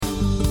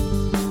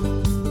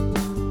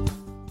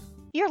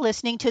You're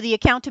listening to the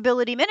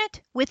Accountability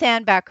Minute with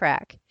Ann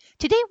Backrack.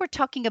 Today we're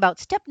talking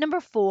about step number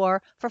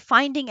 4 for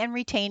finding and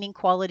retaining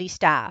quality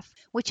staff,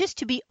 which is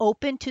to be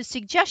open to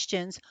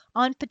suggestions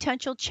on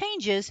potential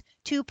changes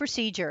to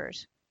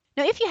procedures.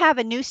 Now, if you have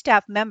a new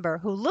staff member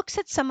who looks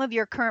at some of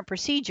your current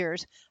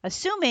procedures,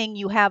 assuming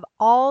you have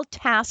all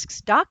tasks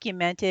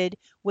documented,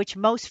 which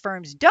most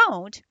firms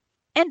don't,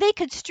 and they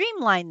could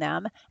streamline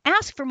them,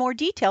 ask for more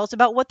details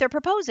about what they're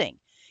proposing.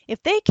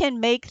 If they can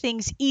make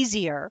things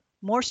easier,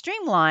 more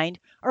streamlined,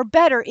 or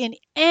better in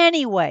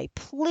any way,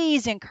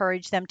 please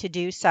encourage them to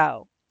do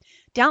so.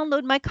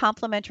 Download my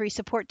complimentary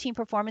support team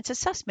performance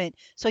assessment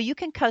so you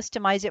can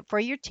customize it for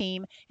your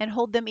team and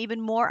hold them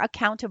even more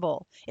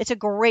accountable. It's a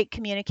great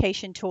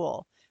communication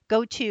tool.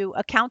 Go to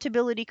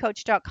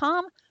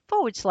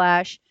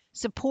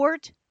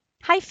accountabilitycoach.com/support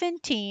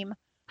team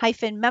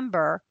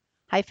member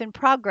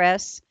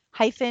progress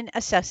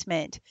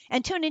assessment,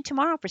 and tune in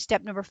tomorrow for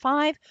step number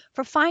 5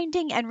 for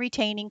finding and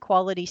retaining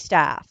quality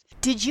staff.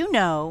 Did you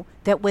know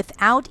that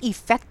without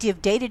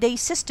effective day-to-day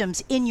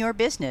systems in your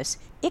business,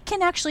 it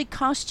can actually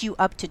cost you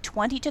up to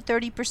 20 to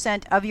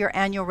 30% of your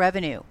annual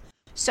revenue?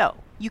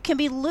 So you can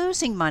be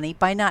losing money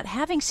by not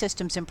having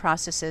systems and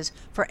processes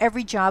for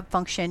every job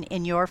function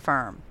in your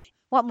firm.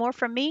 Want more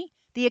from me,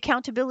 the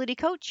Accountability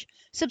Coach?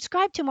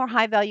 Subscribe to more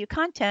high-value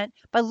content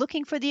by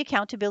looking for the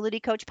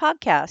Accountability Coach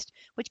podcast,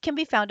 which can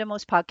be found on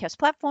most podcast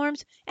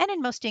platforms and in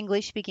most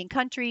English-speaking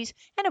countries,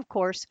 and of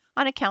course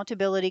on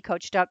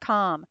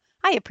accountabilitycoach.com.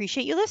 I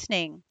appreciate you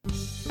listening.